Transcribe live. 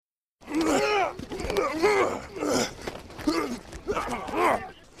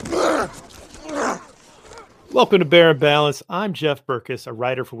Welcome to Bear and Balance. I'm Jeff Burkus, a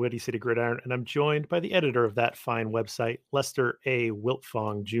writer for Windy City Gridiron, and I'm joined by the editor of that fine website, Lester A.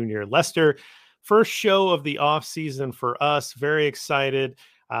 Wiltfong Jr. Lester, first show of the off season for us. Very excited.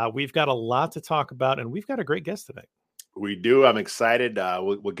 We've got a lot to talk about, and we've got a great guest today. We do. I'm excited.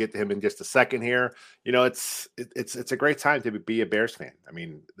 We'll get to him in just a second here. You know, it's a great time to be a Bears fan. I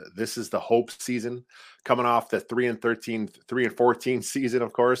mean, this is the hope season, coming off the 3-14 season.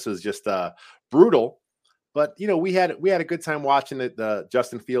 Of course, is just brutal. But you know, we had a good time watching the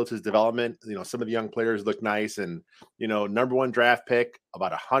Justin Fields' his development. You know, some of the young players look nice, and you know, number one draft pick,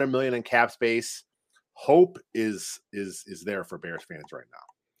 about $100 million in cap space. Hope is there for Bears fans right now.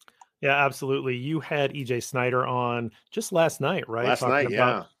 Yeah, absolutely. You had EJ Snyder on just last night, right? Talking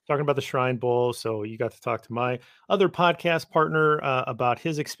about the Shrine Bowl. So you got to talk to my other podcast partner about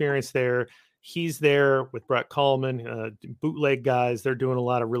his experience there. He's there with Brett Coleman, bootleg guys. They're doing a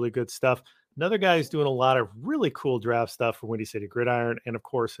lot of really good stuff. Another guy who's doing a lot of really cool draft stuff for Windy City Gridiron. And of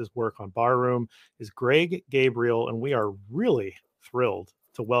course, his work on Barroom is Greg Gabriel. And we are really thrilled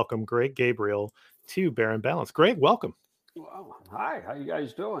to welcome Greg Gabriel to Bear and Balance. Greg, welcome. Well, hi, how you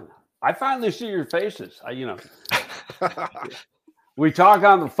guys doing? I finally see your faces. We talk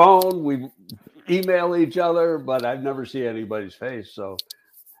on the phone, we email each other, but I've never seen anybody's face. So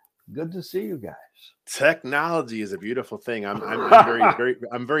good to see you guys. Technology is a beautiful thing.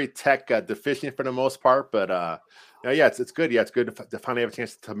 I'm very tech deficient for the most part, but yeah, it's good. Yeah, it's good to finally have a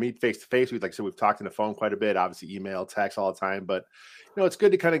chance to meet face to face. Like I said, we've talked on the phone quite a bit, obviously email, text all the time, but you know, it's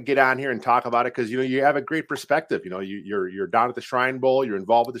good to kind of get on here and talk about it because you know you have a great perspective. You know, you're down at the Shrine Bowl, you're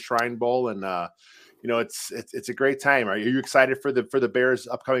involved with the Shrine Bowl, and you know it's a great time. Are you excited for the Bears'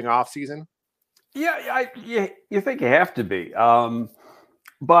 upcoming off season? Yeah, you think you have to be,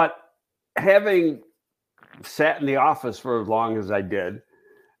 but having sat in the office for as long as I did,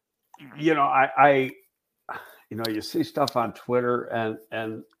 you know, I you see stuff on Twitter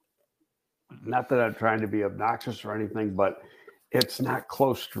and not that I'm trying to be obnoxious or anything, but it's not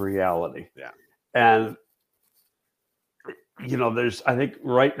close to reality. Yeah. And, you know, I think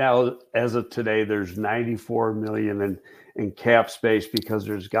right now, as of today, there's 94 million in cap space because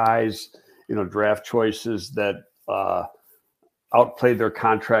there's guys, you know, draft choices that outplayed their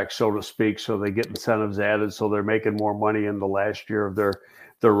contract, so to speak. So they get incentives added. So they're making more money in the last year of their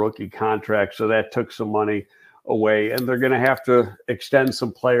rookie contract. So that took some money away, and they're going to have to extend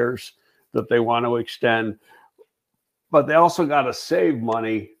some players that they want to extend. But they also got to save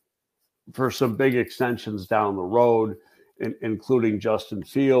money for some big extensions down the road, including Justin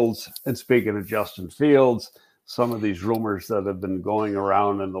Fields. And speaking of Justin Fields, some of these rumors that have been going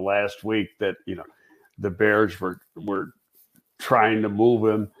around in the last week that, you know, the Bears were trying to move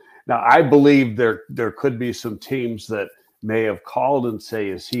him. Now, I believe there could be some teams that may have called and say,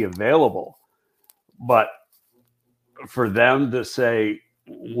 is he available? But for them to say,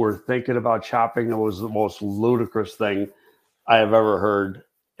 we're thinking about chopping, it was the most ludicrous thing I have ever heard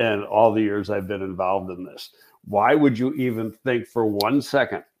in all the years I've been involved in this. Why would you even think for 1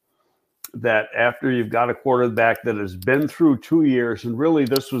 second that after you've got a quarterback that has been through 2 years, and really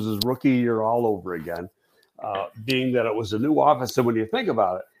this was his rookie year all over again, being that it was a new offense. And when you think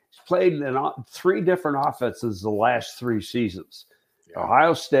about it, he's played in 3 different offenses the last 3 seasons. Yeah.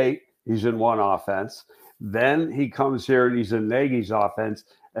 Ohio State, he's in one offense. Then he comes here and he's in Nagy's offense,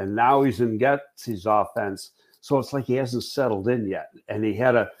 and now he's in Getsy's offense. So it's like he hasn't settled in yet.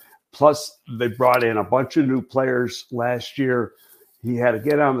 And plus they brought in a bunch of new players last year. He had to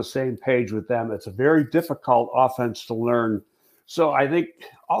get on the same page with them. It's a very difficult offense to learn. So I think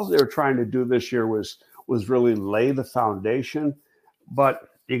all they were trying to do this year was really lay the foundation. But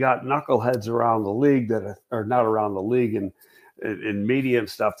you got knuckleheads around the league that are not around the league and in media and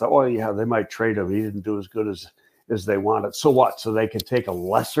stuff that, oh yeah, they might trade him. He didn't do as good as they wanted. So what? So they can take a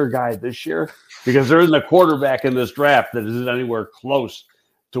lesser guy this year? Because there isn't a quarterback in this draft that isn't anywhere close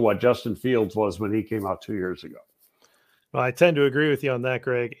to what Justin Fields was when he came out 2 years ago. Well, I tend to agree with you on that,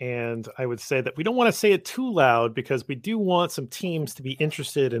 Greg. And I would say that we don't want to say it too loud because we do want some teams to be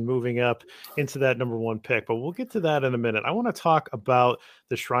interested in moving up into that number 1 pick. But we'll get to that in a minute. I want to talk about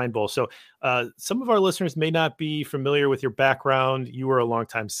the Shrine Bowl. So some of our listeners may not be familiar with your background. You were a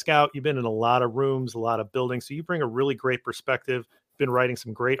longtime scout. You've been in a lot of rooms, a lot of buildings. So you bring a really great perspective. Been writing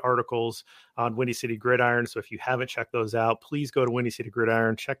some great articles on Windy City Gridiron. So if you haven't checked those out, please go to Windy City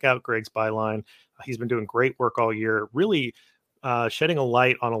Gridiron. Check out Greg's byline. He's been doing great work all year, really shedding a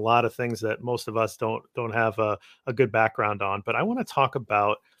light on a lot of things that most of us don't have a good background on. But I want to talk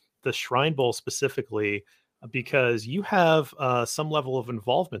about the Shrine Bowl specifically because you have some level of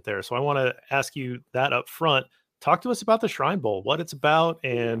involvement there. So I want to ask you that up front. Talk to us about the Shrine Bowl, what it's about,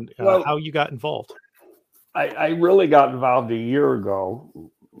 and how you got involved. I really got involved a year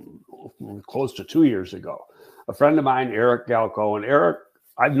ago, close to 2 years ago. A friend of mine, Eric Galco, and Eric,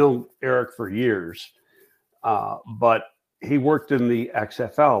 I've known Eric for years, but he worked in the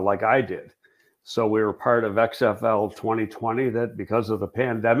XFL like I did. So we were part of XFL 2020 that, because of the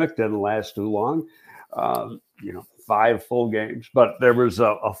pandemic, didn't last too long. 5 full games, but there was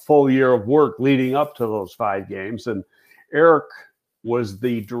a full year of work leading up to those 5 games. And Eric was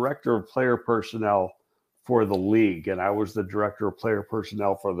the director of player personnel for the league, and I was the director of player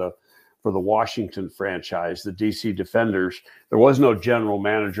personnel for the Washington franchise, the DC Defenders. There was no general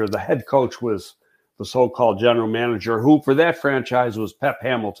manager. The head coach was the so-called general manager, who for that franchise was Pep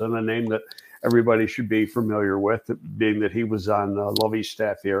Hamilton, a name that everybody should be familiar with, being that he was on Lovey's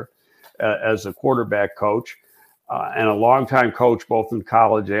staff here as a quarterback coach, and a longtime coach both in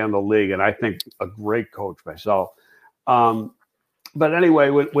college and the league, and I think a great coach myself. But anyway,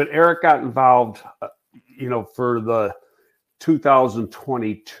 when Eric got involved, for the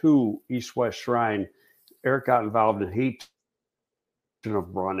 2022 East-West Shrine, Eric got involved in heat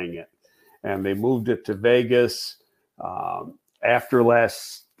of running it, and they moved it to Vegas after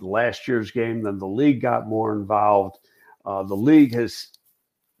last year's game. Then the league got more involved. The league has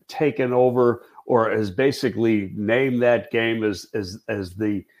taken over, or has basically named that game as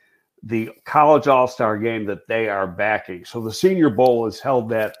the college all-star game that they are backing. So the Senior Bowl has held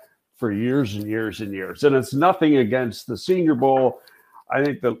that for years and years and years. And it's nothing against the Senior Bowl. I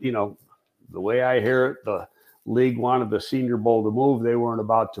think the way I hear it, the league wanted the Senior Bowl to move. They weren't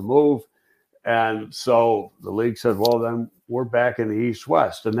about to move. And so the league said, well, then we're back in the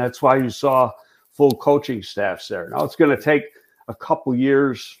East-West. And that's why you saw full coaching staffs there. Now it's going to take a couple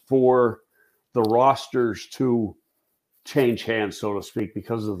years for the rosters to change hands, so to speak,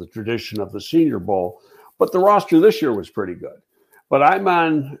 because of the tradition of the Senior Bowl. But the roster this year was pretty good. But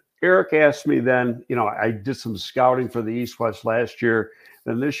Eric asked me then, I did some scouting for the East-West last year.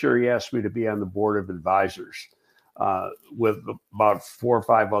 Then this year he asked me to be on the board of advisors with about 4 or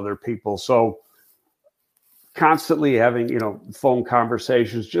 5 other people. So constantly having, phone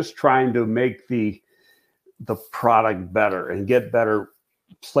conversations, just trying to make the product better and get better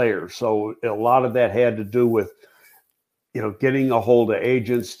players. So a lot of that had to do with, getting a hold of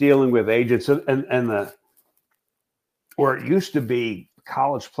agents, dealing with agents, and where it used to be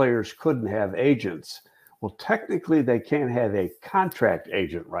college players couldn't have agents. Well, technically they can't have a contract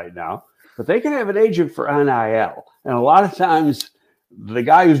agent right now, but they can have an agent for NIL. And a lot of times the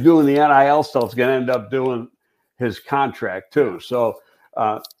guy who's doing the NIL stuff is going to end up doing his contract too. So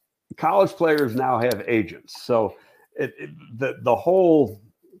college players now have agents. So the whole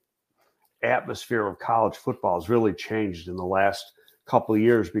atmosphere of college football has really changed in the last couple of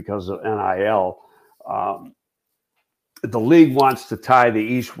years because of NIL. The league wants to tie the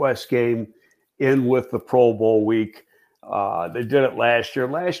East-West game in with the Pro Bowl week. They did it last year.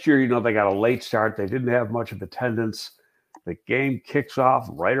 Last year, they got a late start. They didn't have much of attendance. The game kicks off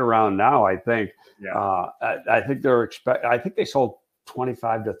right around now, I think. Yeah. I think I think they sold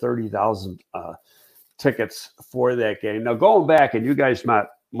 25 to 30,000 tickets for that game. Now, going back, and you guys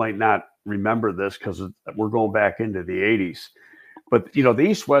might not remember this because we're going back into the 80s. But, the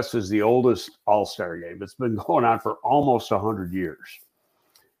East-West is the oldest all-star game. It's been going on for almost 100 years.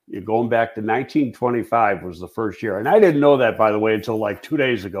 You're going back to 1925 was the first year. And I didn't know that, by the way, until like 2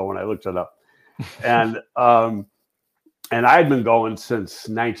 days ago when I looked it up. And I'd been going since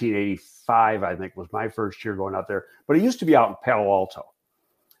 1985, I think, was my first year going out there. But it used to be out in Palo Alto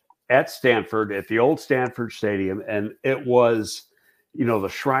at Stanford, at the old Stanford Stadium. And it was, the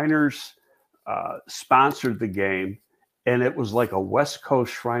Shriners sponsored the game. And it was like a West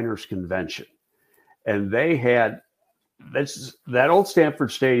Coast Shriners convention. And they had that old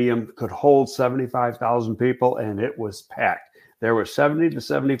Stanford Stadium could hold 75,000 people, and it was packed. There were 70 to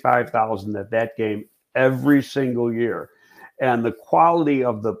 75,000 at that game every single year. And the quality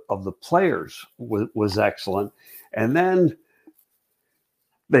of the players was excellent. And then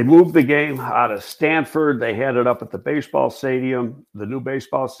they moved the game out of Stanford. They had it up at the baseball stadium, the new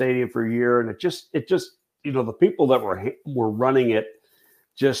baseball stadium, for a year. And it just the people that were running it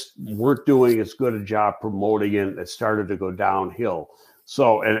just weren't doing as good a job promoting it. It started to go downhill.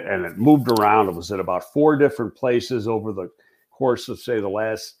 So, and it moved around. It was at about 4 different places over the course of, say, the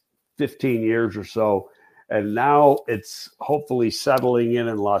last 15 years or so. And now it's hopefully settling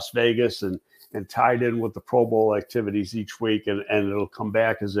in Las Vegas and tied in with the Pro Bowl activities each week. And it'll come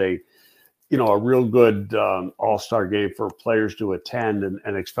back as a real good all-star game for players to attend,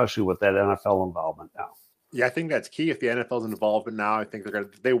 and especially with that NFL involvement now. Yeah, I think that's key. If the NFL's involvement now, I think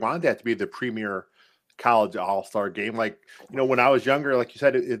they want that to be the premier college all-star game. Like, when I was younger, like you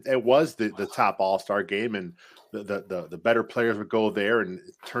said, it was the top all-star game, and the better players would go there and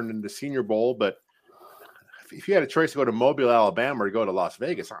turn into Senior Bowl. But if you had a choice to go to Mobile, Alabama, or go to Las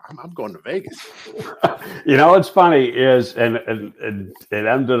Vegas, I'm going to Vegas. What's funny is, and it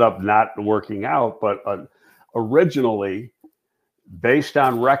ended up not working out, but originally, based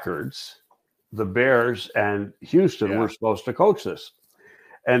on records, the Bears and Houston were supposed to coach this.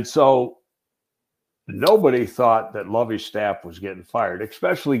 And so nobody thought that Lovie's staff was getting fired,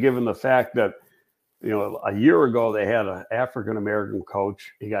 especially given the fact that, a year ago they had an African-American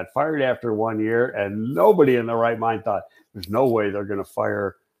coach. He got fired after 1 year, and nobody in their right mind thought there's no way they're going to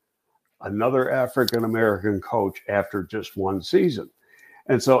fire another African-American coach after just one season.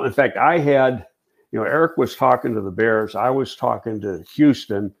 And so, in fact, I had, Eric was talking to the Bears. I was talking to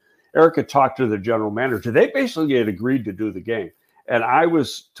Houston. Eric had talked to the general manager. They basically had agreed to do the game. And I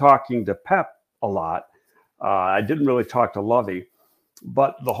was talking to Pep a lot. I didn't really talk to Lovie.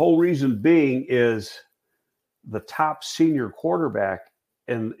 But the whole reason being is the top senior quarterback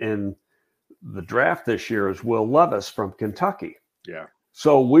in the draft this year is Will Levis from Kentucky. Yeah.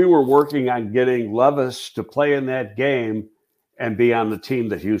 So we were working on getting Levis to play in that game and be on the team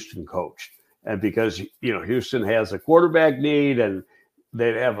that Houston coached. And because, Houston has a quarterback need and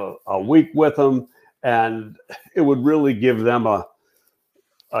they'd have a week with him, and it would really give them a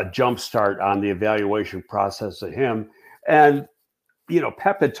jump start on the evaluation process of him. And,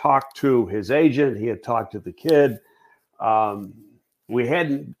 Pep had talked to his agent. He had talked to the kid. We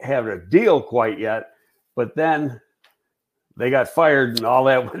hadn't had a deal quite yet, but then they got fired and all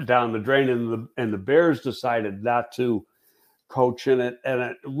that went down the drain, and the Bears decided not to coach in it. And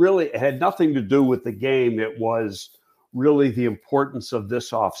it really had nothing to do with the game. It was really the importance of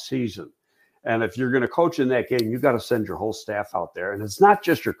this off season. And if you're going to coach in that game, you've got to send your whole staff out there. And it's not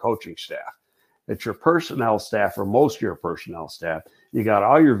just your coaching staff. It's your personnel staff, or most of your personnel staff. You got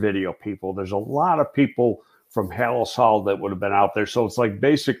all your video people. There's a lot of people from Hallis Hall that would have been out there. So it's like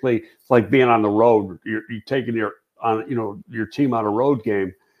basically it's like being on the road. You're taking your team on a road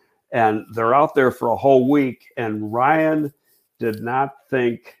game, and they're out there for a whole week. And Ryan did not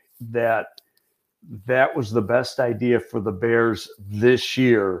think that was the best idea for the Bears this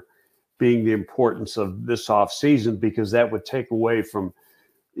year, being the importance of this off season, because that would take away from,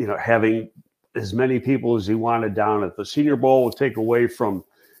 having as many people as he wanted down at the Senior Bowl, would take away from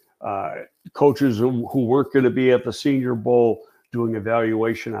coaches who weren't going to be at the Senior Bowl doing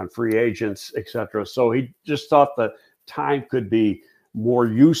evaluation on free agents, et cetera. So he just thought the time could be more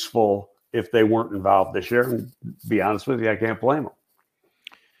useful if they weren't involved this year. And to be honest with you, I can't blame them.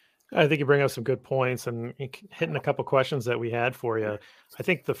 I think you bring up some good points and hitting a couple questions that we had for you. I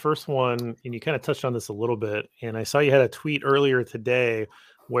think the first one, and you kind of touched on this a little bit, and I saw you had a tweet earlier today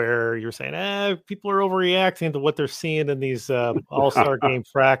where you're saying, people are overreacting to what they're seeing in these all-star game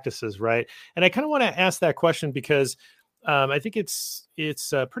practices, right? And I kind of want to ask that question because I think it's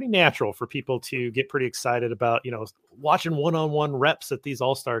pretty natural for people to get pretty excited about, watching one-on-one reps at these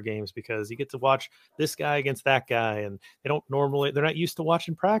all-star games, because you get to watch this guy against that guy, and they're not used to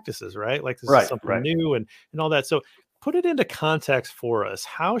watching practices, right? Like this is something new and all that. So put it into context for us.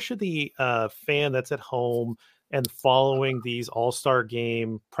 How should the fan that's at home and following these all-star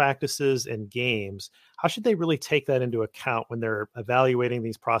game practices and games, how should they really take that into account when they're evaluating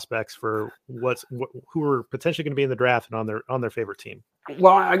these prospects for who are potentially going to be in the draft and on their favorite team?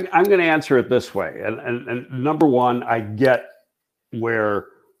 Well, I'm going to answer it this way. And number one, I get where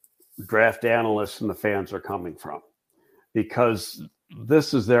draft analysts and the fans are coming from, because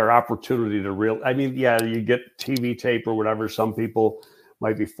this is their opportunity to you get TV tape or whatever. Some people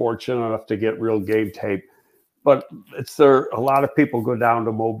might be fortunate enough to get real game tape, but a lot of people go down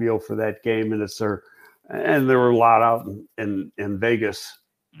to Mobile for that game, and and there were a lot out in Vegas,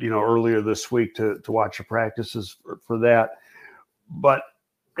 earlier this week to watch the practices for that. But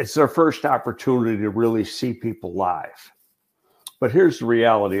it's their first opportunity to really see people live. But here's the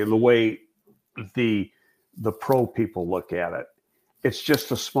reality, and the way the pro people look at it. It's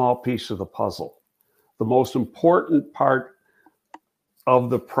just a small piece of the puzzle. The most important part of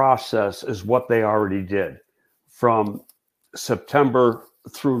the process is what they already did from September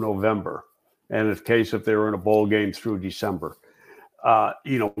through November. And in case if they were in a bowl game through December,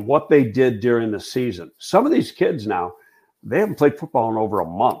 what they did during the season. Some of these kids now, they haven't played football in over a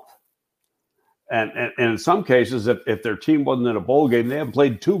month. And in some cases, if their team wasn't in a bowl game, they haven't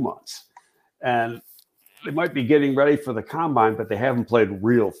played 2 months. And they might be getting ready for the combine, but they haven't played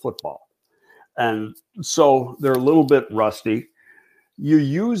real football. And so they're a little bit rusty. You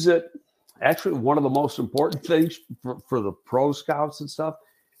use it. Actually, one of the most important things for the pro scouts and stuff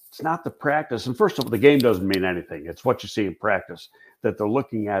it's not the practice. And first of all, the game doesn't mean anything. It's what you see in practice that they're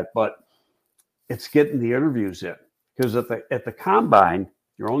looking at, but it's getting the interviews in. Because at the combine,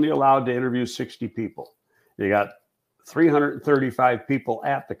 you're only allowed to interview 60 people. You got 335 people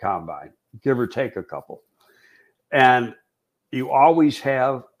at the combine, give or take a couple. And you always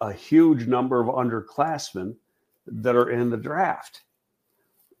have a huge number of underclassmen that are in the draft.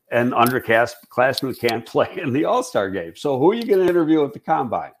 And underclassmen can't play in the All-Star game. So who are you going to interview at the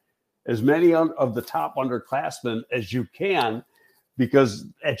combine? As many of the top underclassmen as you can, because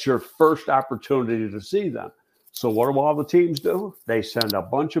it's your first opportunity to see them. So what do all the teams do? They send a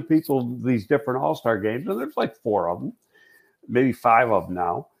bunch of people to these different All-Star games, and there's like 4 of them, maybe 5 of them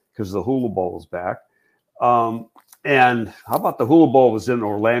now, because the Hula Bowl is back. And how about the Hula Bowl was in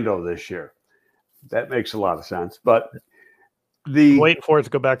Orlando this year? That makes a lot of sense. But I'm waiting for it to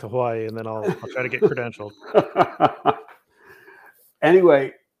go back to Hawaii, and then I'll try to get credentialed.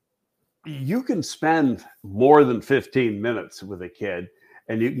 Anyway, you can spend more than 15 minutes with a kid,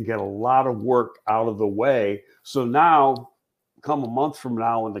 and you can get a lot of work out of the way. So now, come a month from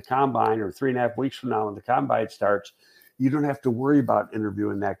now when the combine, or 3.5 weeks from now when the combine starts, you don't have to worry about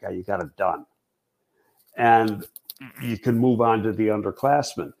interviewing that guy. You got it done. And you can move on to the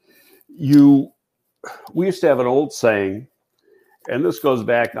underclassmen. We used to have an old saying, and this goes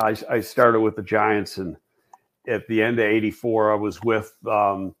back, I started with the Giants, and at the end of 84, I was with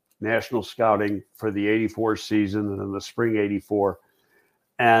National Scouting for the 84 season and in the spring 84.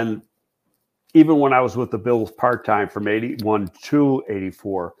 And even when I was with the Bills part-time from 81 to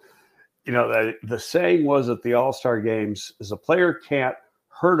 84, the saying was at the All-Star games is a player can't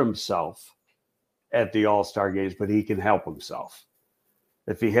hurt himself at the All-Star games, but he can help himself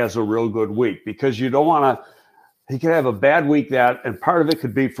if he has a real good week, because you don't want to, he could have a bad week and part of it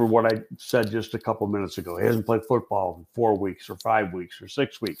could be for what I said just a couple minutes ago. He hasn't played football in 4 weeks or 5 weeks or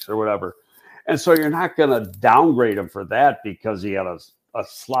 6 weeks or whatever. And so you're not going to downgrade him for that because he had a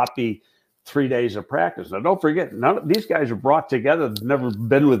sloppy 3 days of practice. Now, don't forget, none of these guys are brought together. They've never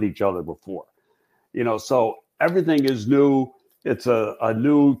been with each other before. So everything is new. It's a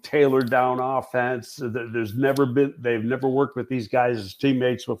new tailored down offense. They've never worked with these guys as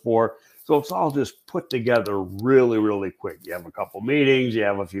teammates before. So it's all just put together really, really quick. You have a couple meetings, you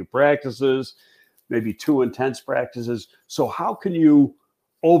have a few practices, maybe 2 intense practices. So how can you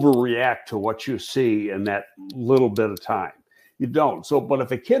overreact to what you see in that little bit of time? You don't. So, but if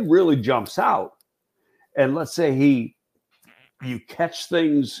a kid really jumps out, and let's say you catch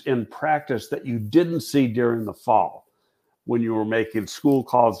things in practice that you didn't see during the fall, when you were making school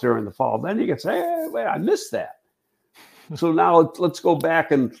calls during the fall, then you can say, hey, wait, I missed that. So now let's go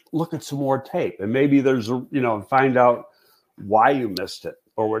back and look at some more tape, and maybe there's find out why you missed it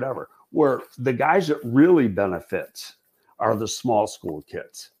or whatever. Where the guys that really benefits are the small school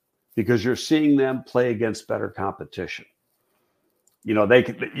kids, because you're seeing them play against better competition. You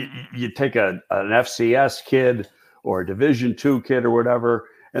take an FCS kid or a Division II kid or whatever,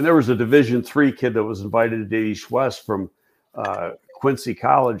 and there was a Division III kid that was invited to East West from Quincy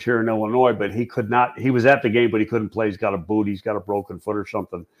College here in Illinois, but he could not. He was at the game, but he couldn't play. He's got a boot. He's got a broken foot or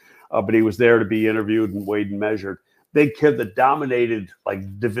something. But he was there to be interviewed and weighed and measured. Big kid that dominated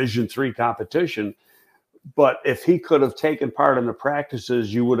like Division III competition. But if he could have taken part in the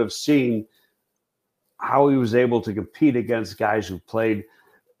practices, you would have seen how he was able to compete against guys who played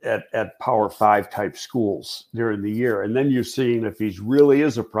at Power 5 type schools during the year. And then you're seeing if he really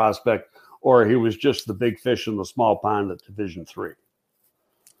is a prospect or he was just the big fish in the small pond at Division III.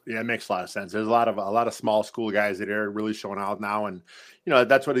 Yeah, it makes a lot of sense. There's a lot of small school guys that are really showing out now, and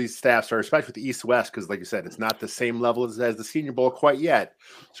that's what these staffs are, especially with the East-West, because like you said, it's not the same level as the Senior Bowl quite yet.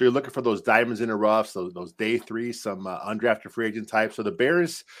 So you're looking for those diamonds in the rough, those day 3, some undrafted free agent types. So the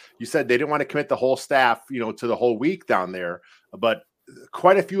Bears, you said they didn't want to commit the whole staff, to the whole week down there, but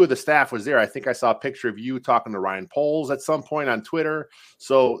quite a few of the staff was there. I think I saw a picture of you talking to Ryan Poles at some point on Twitter.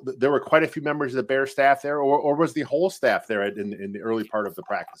 So there were quite a few members of the Bears staff there, or was the whole staff there in the early part of the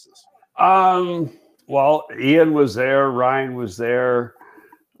practices? Well, Ian was there. Ryan was there.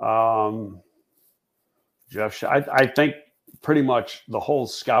 Jeff, I think pretty much the whole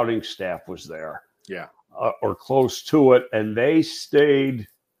scouting staff was there. Yeah. Or close to it. And they stayed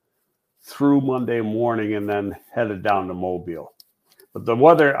through Monday morning and then headed down to Mobile. But the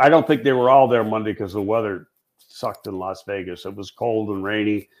weather, I don't think they were all there Monday because the weather sucked in Las Vegas. It was cold and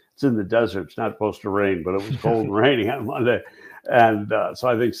rainy. It's in the desert. It's not supposed to rain, but it was cold and rainy on Monday. And so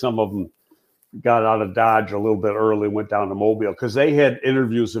I think some of them got out of Dodge a little bit early and went down to Mobile because they had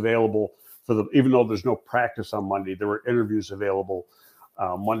interviews available for them. Even though there's no practice on Monday, there were interviews available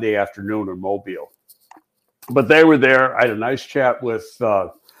Monday afternoon in Mobile. But they were there. I had a nice chat with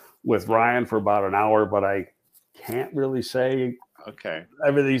with Ryan for about an hour, but I can't really say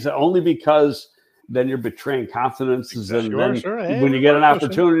everything's only because then you're betraying confidences. Exactly. And Sure. then Hey, when you get an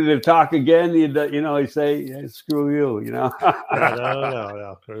opportunity to talk again, you say, hey, screw you, No.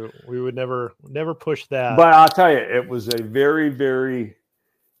 We would never push that. But I'll tell you, it was a very, very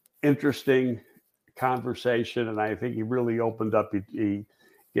interesting conversation. And I think he really opened up. He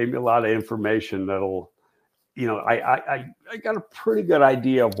gave me a lot of information that'll, I got a pretty good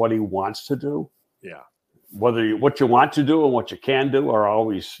idea of what he wants to do. Yeah. What you want to do and what you can do are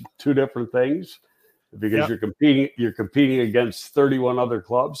always two different things, because you're competing against 31 other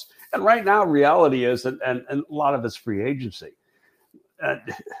clubs. And right now, reality is, and a lot of it's free agency.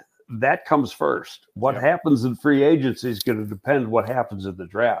 That comes first. What happens in free agency is going to depend what happens in the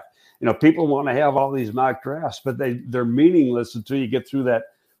draft. People want to have all these mock drafts, but they're meaningless until you get through that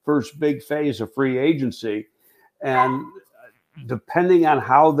first big phase of free agency. And depending on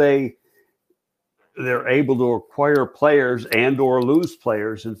how they're able to acquire players and or lose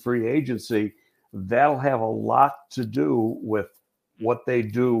players in free agency, that'll have a lot to do with what they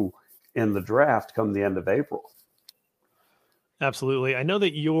do in the draft come the end of April. Absolutely. I know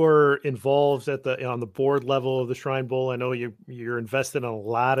that you're involved on the board level of the Shrine Bowl. I know you're invested in a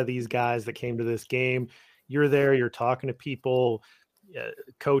lot of these guys that came to this game. You're there, you're talking to people,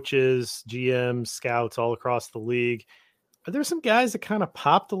 coaches, GMs, scouts all across the league. Are there some guys that kind of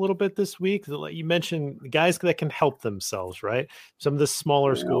popped a little bit this week? Like you mentioned, guys that can help themselves, right? Some of the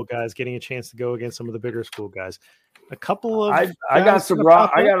smaller school guys getting a chance to go against some of the bigger school guys. A couple of I got a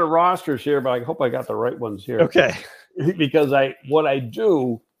rosters here, but I hope I got the right ones here. Okay. Because what I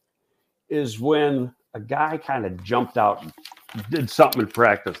do is when a guy kind of jumped out and did something in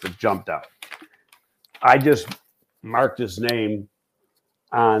practice that jumped out, I just marked his name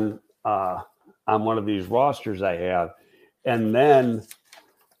on one of these rosters I have. And then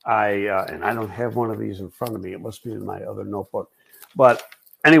and I don't have one of these in front of me. It must be in my other notebook. But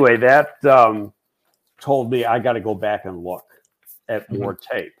anyway, that told me I got to go back and look at more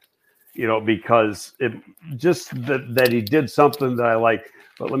tape, because it just that he did something that I like.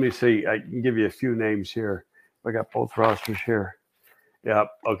 But let me see. I can give you a few names here. I got both rosters here. Yeah.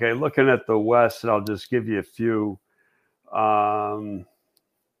 Okay. Looking at the West, I'll just give you a few.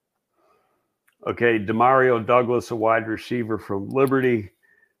 Okay, Demario Douglas, a wide receiver from Liberty,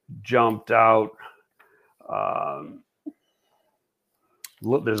 jumped out.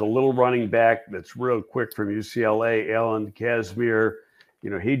 There's a little running back that's real quick from UCLA, Alan Casimir.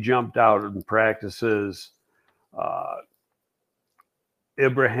 He jumped out in practices.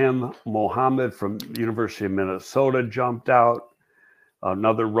 Ibrahim Mohammed from University of Minnesota jumped out.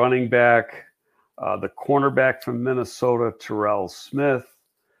 Another running back. The cornerback from Minnesota, Terrell Smith.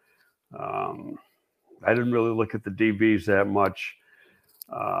 I didn't really look at the DBs that much.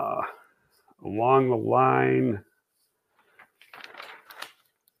 Along the line,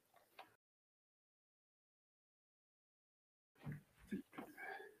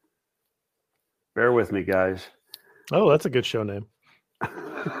 bear with me, guys. Oh, that's a good show name.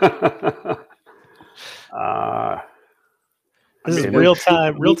 This is real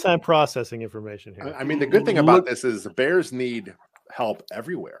time processing information here. I mean, the good thing about this is the Bears need help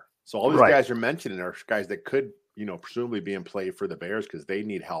everywhere. So all these guys you're mentioning are guys that could, presumably be in play for the Bears because they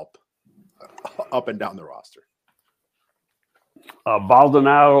need help up and down the roster.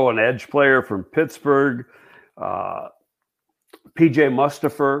 Baldonado, an edge player from Pittsburgh. PJ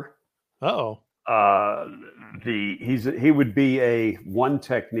Mustipher. He would be a one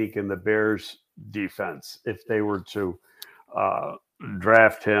technique in the Bears defense if they were to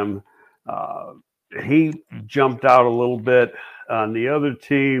draft him. He jumped out a little bit on the other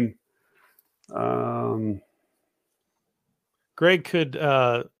team. Greg, could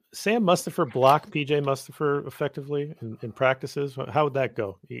Sam Mustipher block PJ Mustipher effectively in practices? How would that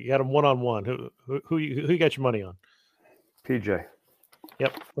go? You got him one-on-one. Who you got your money on? PJ.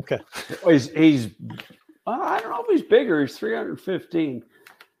 Yep. Okay. He's I don't know if he's bigger. He's 315.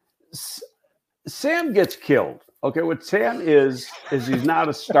 Sam gets killed. Okay, what Sam is he's not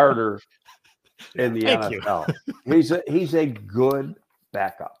a starter in the NFL. He's a good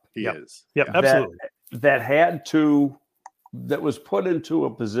backup. He is. Yep, absolutely. That was put into a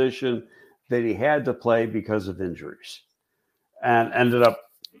position that he had to play because of injuries, and ended up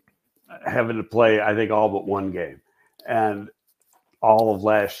having to play, I think, all but one game and all of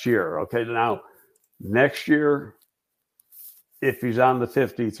last year. Okay, now next year, if he's on the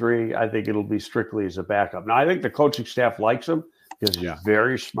 53, I think it'll be strictly as a backup. Now, I think the coaching staff likes him because he's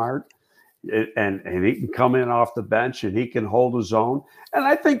very smart, and he can come in off the bench and he can hold his own. And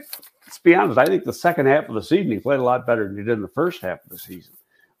I think, let's be honest, I think the second half of the season he played a lot better than he did in the first half of the season.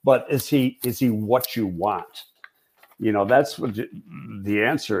 but is he what you want? That's what the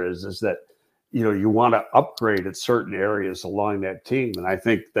answer is that, you want to upgrade at certain areas along that team. And I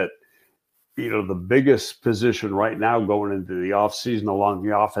think that, the biggest position right now going into the offseason along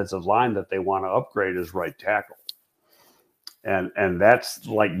the offensive line that they want to upgrade is right tackle. And that's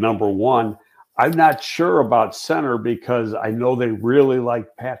like number one. I'm not sure about center because I know they really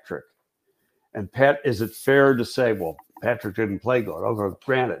like Patrick. And is it fair to say, well, Patrick didn't play good? Okay,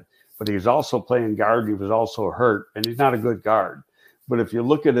 granted. But he was also playing guard. He was also hurt, and he's not a good guard. But if you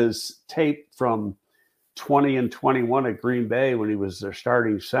look at his tape from 20 and 21 at Green Bay when he was their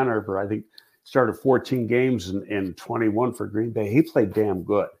starting center for, I think, started 14 games in 21 for Green Bay, he played damn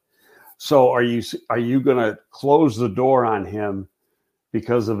good. So are you going to close the door on him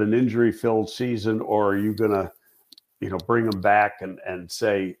because of an injury-filled season, or are you going to, bring him back and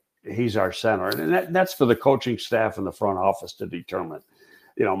say he's our center? And that's for the coaching staff and the front office to determine.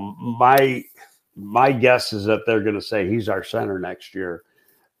 My guess is that they're going to say he's our center next year,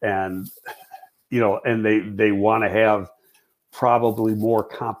 and and they want to have probably more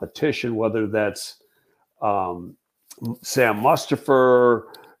competition, whether that's Sam Mustipher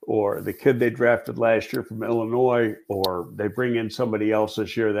or the kid they drafted last year from Illinois, or they bring in somebody else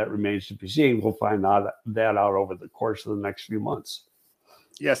this year. That remains to be seen. We'll find that out over the course of the next few months.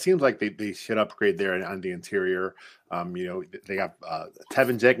 Yeah, it seems like they should upgrade there on the interior. They got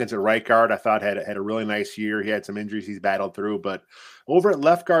Tevin Jenkins at right guard. I thought had a really nice year. He had some injuries he's battled through, but over at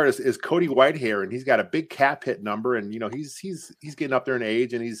left guard is Cody Whitehair, and he's got a big cap hit number, and he's getting up there in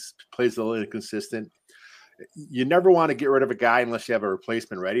age, and he's plays a little inconsistent. You never want to get rid of a guy unless you have a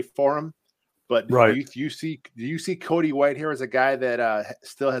replacement ready for him. But right. do you see Cody Whitehair as a guy that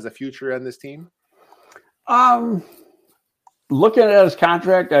still has a future on this team? Looking at his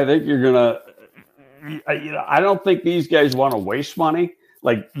contract, I think you're gonna. I don't think these guys want to waste money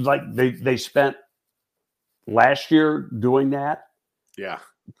like they spent last year doing that. Yeah,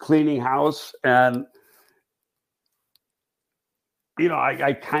 cleaning house, and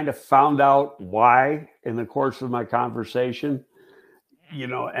I kind of found out why in the course of my conversation.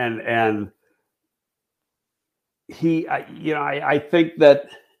 And I think that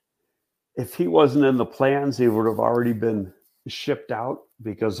if he wasn't in the plans, he would have already been shipped out,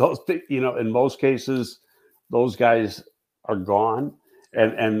 because those, in most cases, those guys are gone.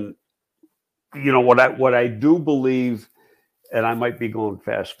 And what I do believe, and I might be going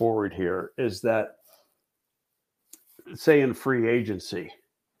fast forward here, is that, say in free agency,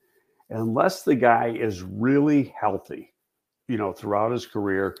 unless the guy is really healthy, throughout his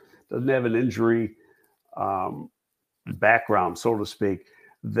career, doesn't have an injury background, so to speak,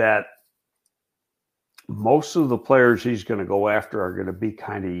 that most of the players he's going to go after are going to be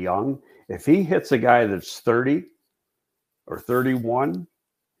kind of young. If he hits a guy that's 30 or 31,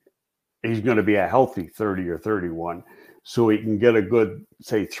 he's going to be a healthy 30 or 31. So he can get a good,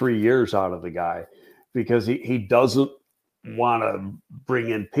 say, 3 years out of the guy, because he doesn't want to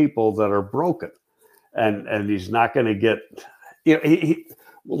bring in people that are broken. And he's not going to get, he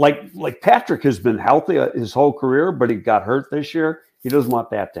like Patrick has been healthy his whole career, but he got hurt this year. He doesn't want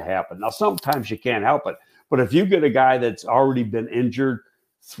that to happen. Now, sometimes you can't help it, but if you get a guy that's already been injured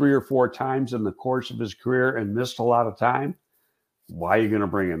 3 or 4 times in the course of his career and missed a lot of time, why are you going to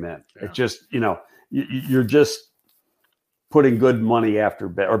bring him in? Yeah. It just, you're just putting good money after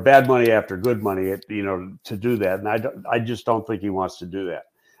bad, or bad money after good money, to do that. And I just don't think he wants to do that.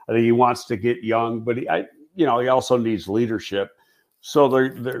 I think he wants to get young, but he also needs leadership. So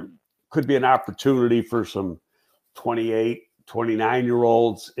there could be an opportunity for some 28,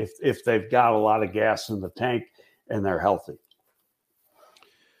 29-year-olds if they've got a lot of gas in the tank and they're healthy.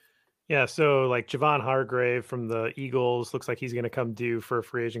 Yeah, so like Javon Hargrave from the Eagles looks like he's going to come due for a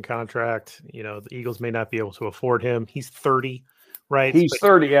free agent contract. The Eagles may not be able to afford him. He's 30, right? He's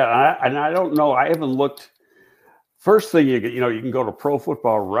 30, yeah. And I don't know. I haven't looked. First thing you can go to Pro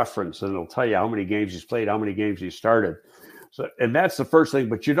Football Reference and it'll tell you how many games he's played, how many games he started. So, and that's the first thing.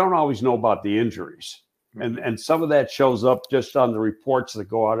 But you don't always know about the injuries, and some of that shows up just on the reports that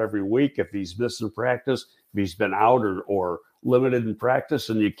go out every week. If he's missing practice, if he's been out or limited in practice,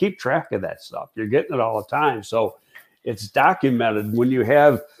 and you keep track of that stuff. You're getting it all the time. So it's documented. When you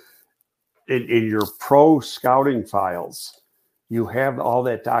have in your pro scouting files, you have all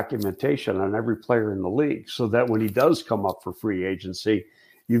that documentation on every player in the league, so that when he does come up for free agency,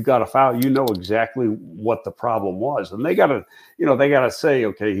 you've got a file, exactly what the problem was. And they got to say,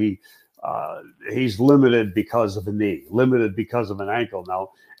 okay, he's limited because of a knee, limited because of an ankle now.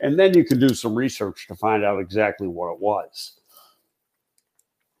 And then you can do some research to find out exactly what it was.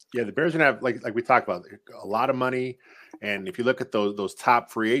 Yeah, the Bears are going to have, like we talked about, a lot of money. And if you look at those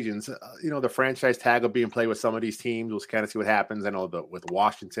top free agents, the franchise tag will be in play with some of these teams. We'll kind of see what happens. I know with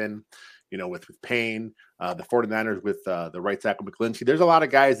Washington, with Payne, the 49ers with the right tackle McGlinchey. There's a lot of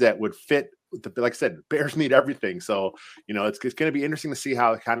guys that would fit. Like I said, Bears need everything. So, it's going to be interesting to see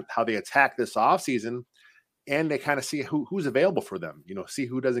how they attack this offseason. And they kind of see who's available for them, see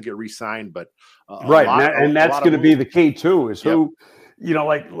who doesn't get re-signed. But that's going to be the key too, is who,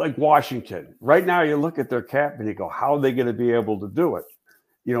 like Washington. Right now, you look at their cap and you go, how are they going to be able to do it?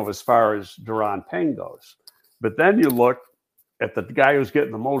 As far as Daron Payne goes. But then you look at the guy who's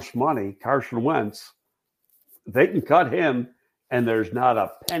getting the most money, Carson Wentz. They can cut him, and there's not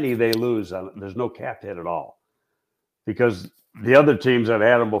a penny they lose on it. There's no cap hit at all, because the other teams that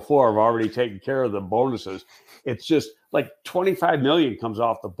had him before have already taken care of the bonuses. It's just like $25 million comes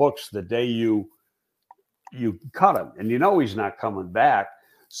off the books the day you cut him, and he's not coming back.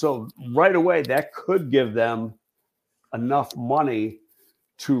 So right away, that could give them enough money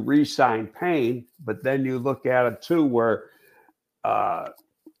to re-sign Payne. But then you look at it too, where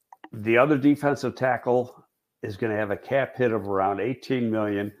the other defensive tackle is going to have a cap hit of around $18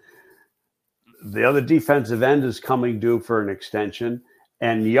 million. The other defensive end is coming due for an extension.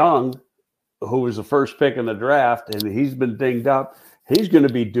 And Young, who was the first pick in the draft, and he's been dinged up, he's going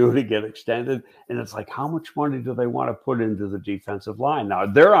to be due to get extended. And it's like, how much money do they want to put into the defensive line? Now,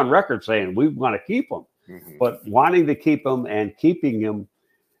 they're on record saying we want to keep him. Mm-hmm. But wanting to keep him and keeping him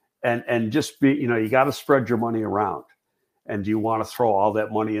and just be, you got to spread your money around. And do you want to throw all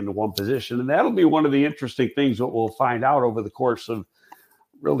that money into one position? And that'll be one of the interesting things that we'll find out over the course of,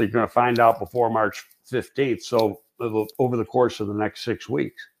 really going to find out before March 15th. So over the course of the next 6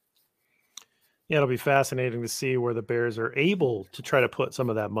 weeks. Yeah, it'll be fascinating to see where the Bears are able to try to put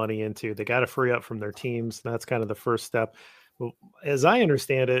some of that money into. They got to free up from their teams. That's kind of the first step. Well, as I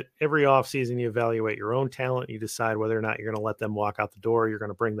understand it, every offseason you evaluate your own talent. You decide whether or not you're going to let them walk out the door. You're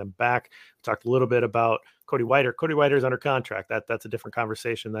going to bring them back. We talked a little bit about Cody Whiter. Cody Whiter's under contract. That's a different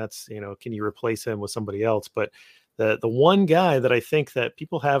conversation. That's, can you replace him with somebody else? But the one guy that I think that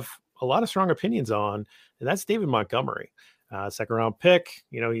people have a lot of strong opinions on, and that's David Montgomery. Second round pick.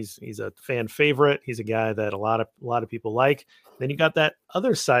 He's a fan favorite. He's a guy that a lot of people like. Then you got that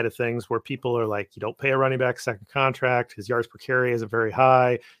other side of things where people are like, you don't pay a running back second contract. His yards per carry isn't very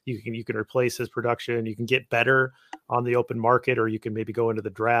high. You can replace his production. You can get better on the open market, or you can maybe go into the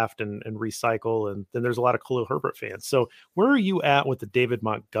draft and recycle. And then there's a lot of Khalil Herbert fans. So where are you at with the David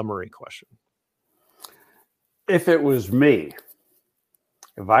Montgomery question? If it was me,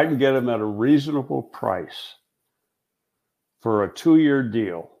 if I can get him at a reasonable price for a 2-year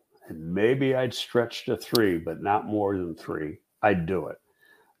deal, and maybe I'd stretch to 3, but not more than 3, I'd do it.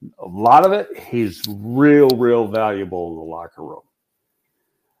 A lot of it, he's real valuable in the locker room.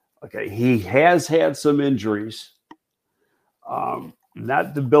 Okay, he has had some injuries,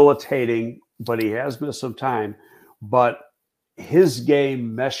 not debilitating, but he has missed some time. But his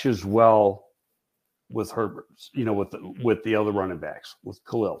game meshes well with Herbert's, with the other running backs, with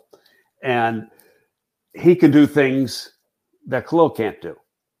Khalil. And he can do things that Khalil can't do.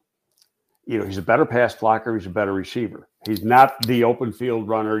 He's a better pass blocker. He's a better receiver. He's not the open field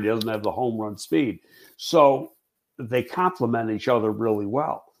runner. He doesn't have the home run speed. So they complement each other really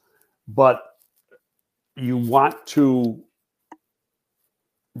well. But you want to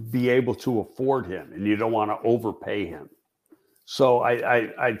be able to afford him, and you don't want to overpay him. So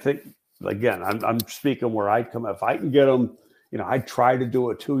I think, again, I'm speaking where I'd come. If I can get him, I'd try to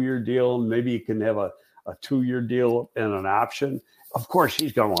do a 2-year deal, and maybe you can have a 2-year deal and an option. Of course,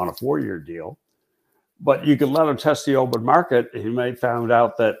 he's going to want a 4-year deal, but you can let him test the open market. He may find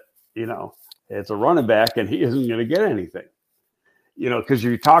out that, it's a running back and he isn't going to get anything, because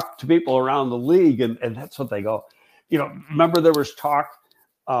you talk to people around the league and that's what they go, remember there was talk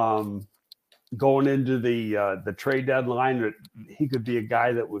going into the trade deadline that he could be a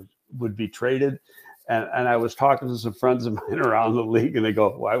guy that would be traded. And I was talking to some friends of mine around the league, and they go,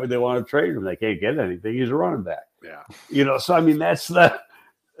 why would they want to trade him? They can't get anything. He's a running back. Yeah. So, I mean, that's the,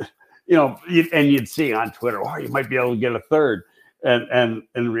 and you'd see on Twitter, you might be able to get a third. And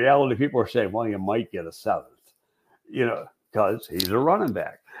in reality, people are saying, well, you might get a 7th, because he's a running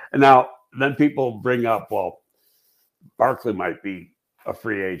back. And now then people bring up, well, Barkley might be a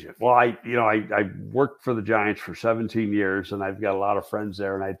free agent. Well, I worked for the Giants for 17 years, and I've got a lot of friends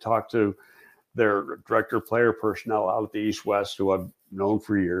there, and I talked to their director of player personnel out at the East West, who I've known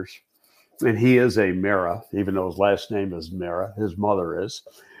for years. And he is a Mara, even though his last name is Mara. His mother is.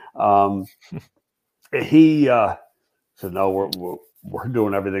 He said, no, we're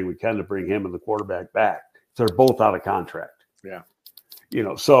doing everything we can to bring him and the quarterback back. They're both out of contract. Yeah.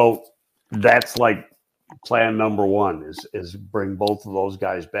 So that's like plan number one is bring both of those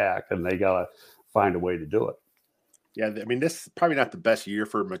guys back, and they got to find a way to do it. Yeah, I mean, this is probably not the best year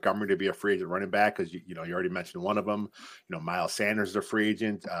for Montgomery to be a free agent running back because you already mentioned one of them. Miles Sanders is a free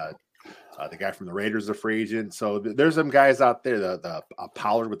agent. The guy from the Raiders is a free agent. So there's some guys out there. The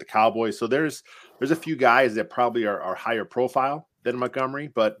Pollard with the Cowboys. So there's a few guys that probably are higher profile than Montgomery.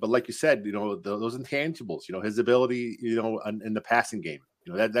 But like you said, those intangibles. His ability, in the passing game.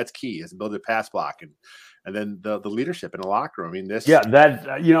 That's key. His ability to pass block and then the leadership in the locker room. I mean,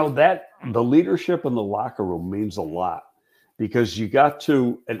 that the leadership in the locker room means a lot because you got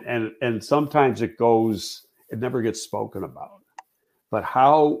to, and sometimes it never gets spoken about, but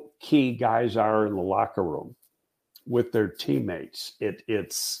how key guys are in the locker room with their teammates. It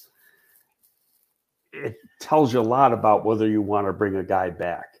tells you a lot about whether you want to bring a guy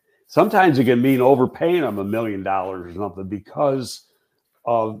back. Sometimes it can mean overpaying him $1 million or something because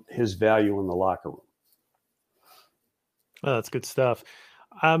of his value in the locker room. Oh, that's good stuff.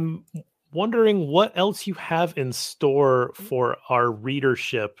 I'm wondering what else you have in store for our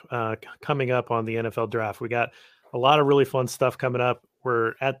readership coming up on the NFL draft. We got a lot of really fun stuff coming up.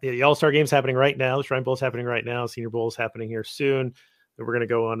 We're at the All-Star game's happening right now. The Shrine Bowl's happening right now. Senior Bowl's happening here soon. Then we're going to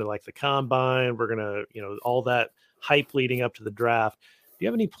go on to like the Combine. We're going to, all that hype leading up to the draft. Do you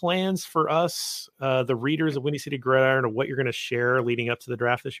have any plans for us, the readers of Windy City Gridiron, or what you're going to share leading up to the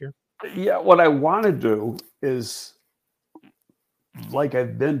draft this year? Yeah, what I want to do is, like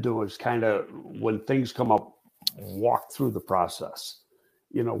I've been doing, is kind of when things come up, walk through the process.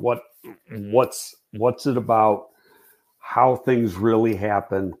 What's it about? How things really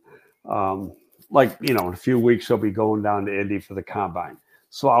happen. In a few weeks, I'll be going down to Indy for the Combine.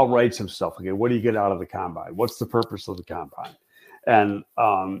 So I'll write some stuff. Okay, what do you get out of the Combine? What's the purpose of the Combine? And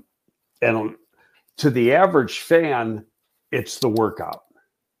to the average fan, it's the workout.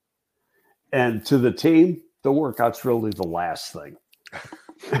 And to the team, the workout's really the last thing.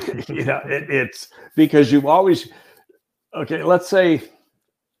 It's because you've always, let's say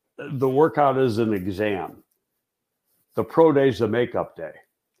the workout is an exam. The pro day is the makeup day.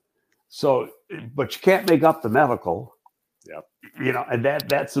 So, but you can't make up the medical. Yep. And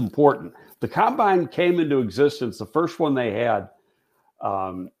that's important. The Combine came into existence. The first one they had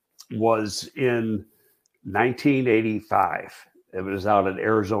was in 1985. It was out at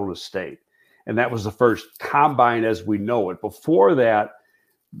Arizona State. And that was the first Combine as we know it. Before that,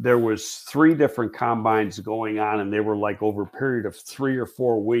 there was 3 different Combines going on, and they were like over a period of 3 or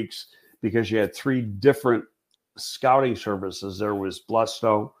 4 weeks because you had 3 different scouting services. There was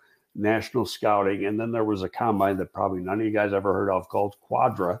Blusto, National Scouting, and then there was a Combine that probably none of you guys ever heard of called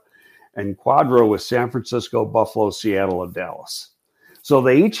Quadra. And Quadra was San Francisco, Buffalo, Seattle, and Dallas. So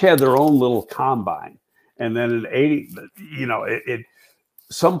they each had their own little Combine. And then in 80,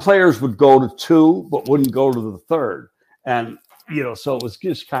 some players would go to 2, but wouldn't go to the 3rd. And, so it was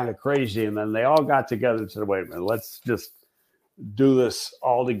just kind of crazy. And then they all got together and said, wait a minute, let's just do this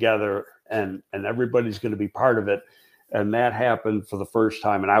all together. And everybody's going to be part of it. And that happened for the first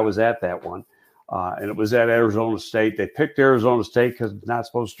time. And I was at that one. And it was at Arizona State. They picked Arizona State because it's not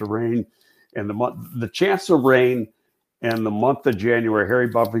supposed to rain. And the chance of rain in the month of January, Harry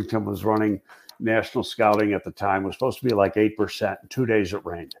Buffington was running National Scouting at the time, was supposed to be like 8%. In 2 days it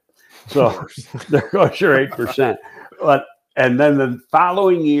rained. So there goes your 8%. And then the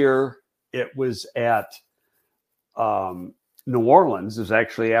following year, it was at New Orleans. Is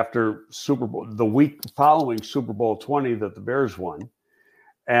actually after Super Bowl, the week following Super Bowl 20 that the Bears won.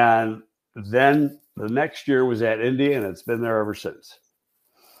 And then the next year was at Indy, and it's been there ever since.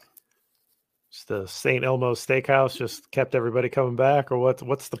 Just the St. Elmo Steakhouse just kept everybody coming back, or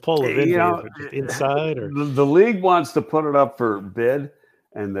what's the pull of Indy? Just inside, or the league wants to put it up for bid,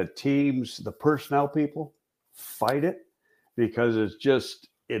 and the teams, the personnel people, fight it because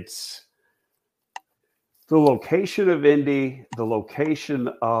it's the location of Indy, the location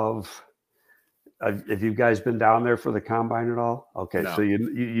of. Have you guys been down there for the Combine at all? Okay, no. So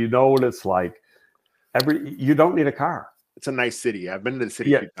you know what it's like. You don't need a car. It's a nice city. I've been to the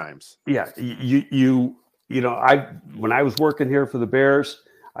city a few times. Yeah, when I was working here for the Bears,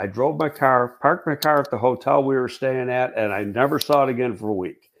 I drove my car, parked my car at the hotel we were staying at, and I never saw it again for a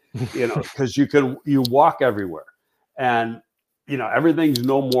week. Because you walk everywhere, and everything's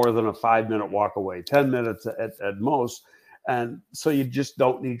no more than a 5-minute walk away, 10 minutes at most. And so you just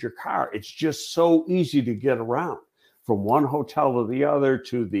don't need your car. It's just so easy to get around from one hotel to the other,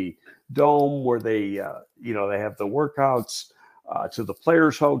 to the Dome where they have the workouts, to the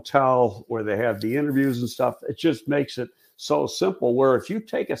Players Hotel where they have the interviews and stuff. It just makes it so simple where if you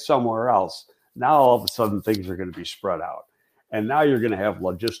take it somewhere else, now all of a sudden things are going to be spread out. And now you're going to have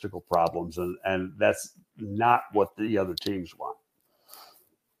logistical problems. And that's not what the other teams want.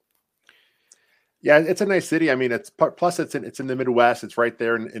 Yeah, it's a nice city. I mean, it's in the Midwest. It's right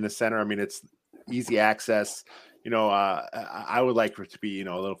there in the center. I mean, it's easy access. I would like for it to be,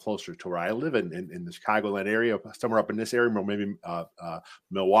 a little closer to where I live in the Chicagoland area, somewhere up in this area, or maybe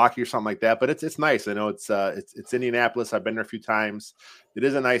Milwaukee or something like that. But it's nice. I know it's Indianapolis. I've been there a few times. It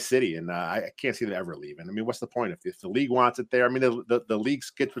is a nice city, and I can't see them ever leaving. I mean, what's the point if the league wants it there? I mean, the leagues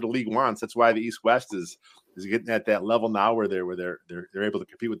get what the league wants. That's why the East West is getting at that level now where they're able to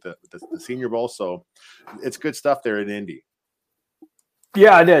compete with the Senior Bowl. So it's good stuff there in Indy.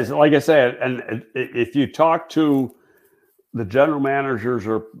 Yeah, it is. Like I said, and if you talk to the general managers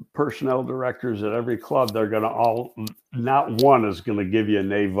or personnel directors at every club, they're going to not one is going to give you a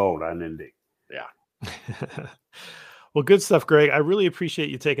nay vote on Indy. Yeah. Well, good stuff, Greg. I really appreciate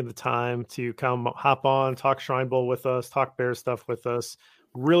you taking the time to come hop on, talk Shrine Bowl with us, talk Bears stuff with us.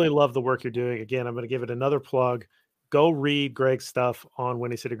 Really love the work you're doing. Again, I'm going to give it another plug. Go read Greg's stuff on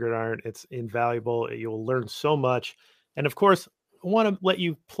Windy City Gridiron. It's invaluable. You'll learn so much. And of course, I want to let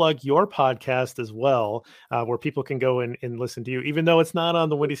you plug your podcast as well, where people can go and listen to you, even though it's not on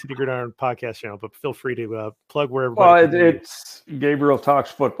the Windy City Gridiron podcast channel, but feel free to plug where everybody it's Gabriel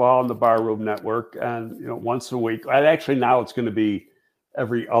Talks Football on the Barroom Network. And, once a week, actually now it's going to be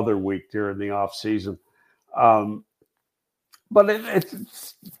every other week during the off season. But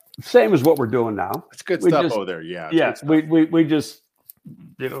it's same as what we're doing now. It's good stuff over there. Yeah. Yeah. We just,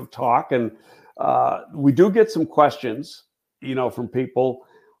 talk, and we do get some questions, from people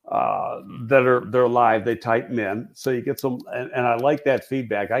they're live. They type them in, so you get some, and I like that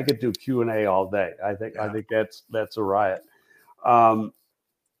feedback. I could do Q&A all day. I think that's a riot. I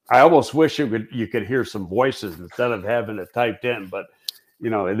almost wish you could hear some voices instead of having it typed in, but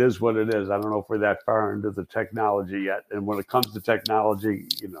it is what it is. I don't know if we're that far into the technology yet, and when it comes to technology,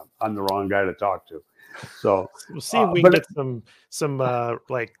 I'm the wrong guy to talk to. So we'll see if we can get some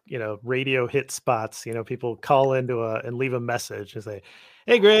radio hit spots. People call into and leave a message and say,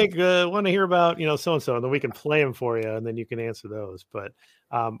 "Hey, Greg, want to hear about so and so," and then we can play them for you, and then you can answer those. But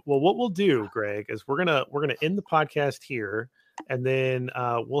what we'll do, Greg, is we're gonna end the podcast here, and then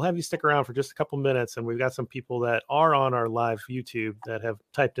we'll have you stick around for just a couple minutes, and we've got some people that are on our live YouTube that have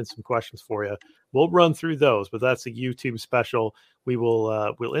typed in some questions for you. We'll run through those, but that's a YouTube special.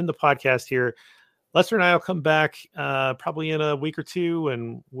 We'll end the podcast here. Lester and I will come back probably in a week or two,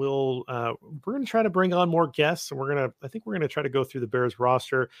 and we're going to try to bring on more guests, and I think we're going to try to go through the Bears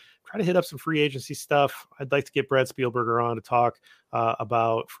roster, try to hit up some free agency stuff. I'd like to get Brad Spielberger on to talk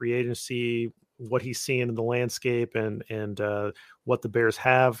about free agency, what he's seeing in the landscape, and what the Bears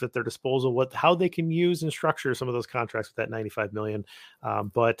have at their disposal, how they can use and structure some of those contracts with that $95 million.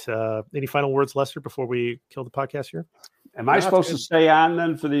 But any final words, Lester, before we kill the podcast here? Am I supposed to stay on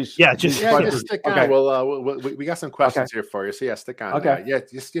then for these? Yeah, just stick on. Okay. Well, we got some questions here for you. So stick on. Okay.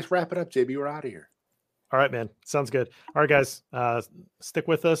 Just wrap it up, JB. We're out of here. All right, man. Sounds good. All right, guys, stick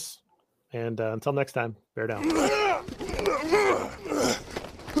with us, and until next time, bear down.